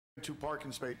Two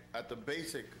parking space at the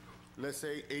basic, let's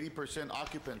say 80%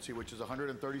 occupancy, which is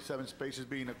 137 spaces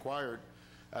being acquired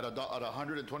at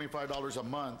 $125 a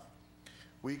month,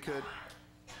 we could,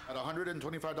 at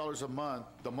 $125 a month,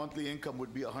 the monthly income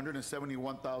would be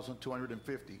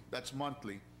 $171,250. That's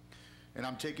monthly. And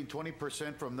I'm taking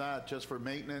 20% from that just for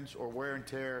maintenance or wear and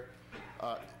tear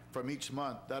from each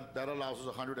month. That allows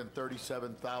us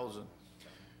 $137,000.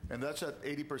 And that's at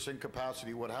 80%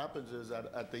 capacity. What happens is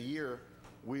that at the year,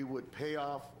 we would pay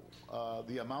off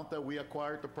the amount that we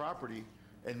acquired the property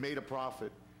and made a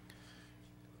profit.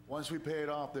 Once we pay it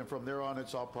off, then from there on,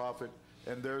 it's all profit.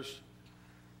 And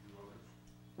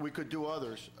we could do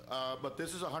others. But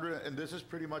this is 100, and this is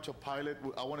pretty much a pilot.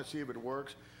 I want to see if it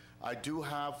works. I do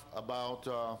have about,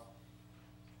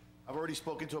 I've already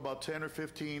spoken to about 10 or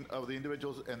 15 of the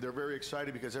individuals, and they're very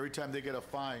excited because every time they get a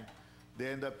fine, they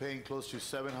end up paying close to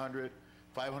 $700,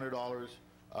 $500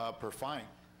 per fine.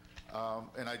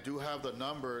 And I do have the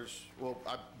numbers, well,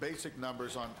 basic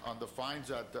numbers on the fines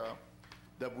that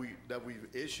we've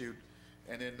issued.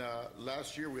 And in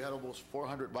last year, we had almost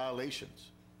 400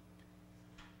 violations.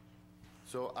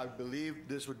 So I believe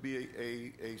this would be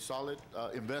a solid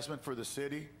investment for the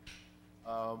city.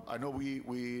 I know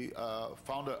we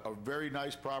found a very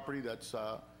nice property that's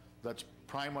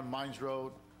prime on Mines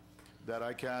Road that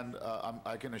I can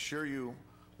assure you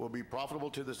will be profitable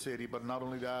to the city. But not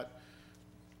only that,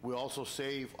 we also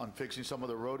save on fixing some of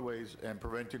the roadways and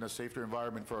preventing a safer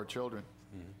environment for our children.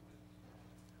 Mm-hmm.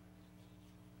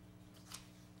 Do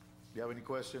you have any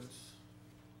questions?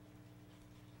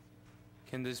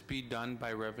 Can this be done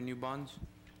by revenue bonds?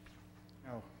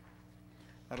 No.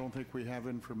 I don't think we have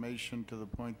information to the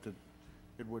point that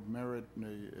it would merit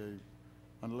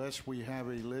unless we have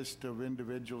a list of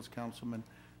individuals, Councilman,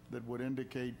 that would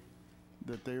indicate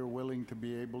that they are willing to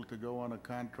be able to go on a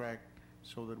contract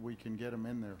so that we can get them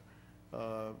in there.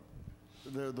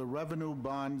 The revenue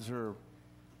bonds are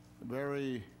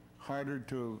very harder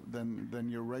than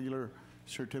your regular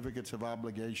certificates of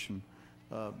obligation.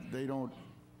 They don't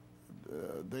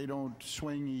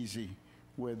swing easy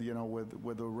with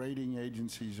the rating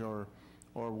agencies or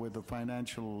with the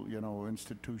financial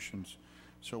institutions.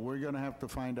 So we're going to have to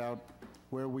find out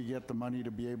where we get the money to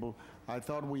be able. I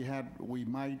thought we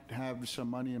might have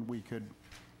some money and we could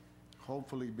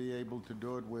hopefully be able to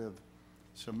do it with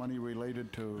some money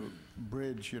related to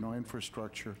bridge,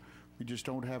 infrastructure. We just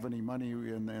don't have any money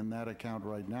in that account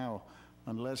right now,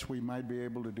 unless we might be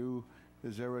able to do.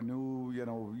 Is there a new,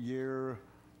 year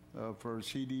for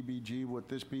CDBG? Would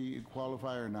this be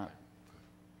qualify or not?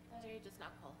 That area does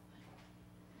not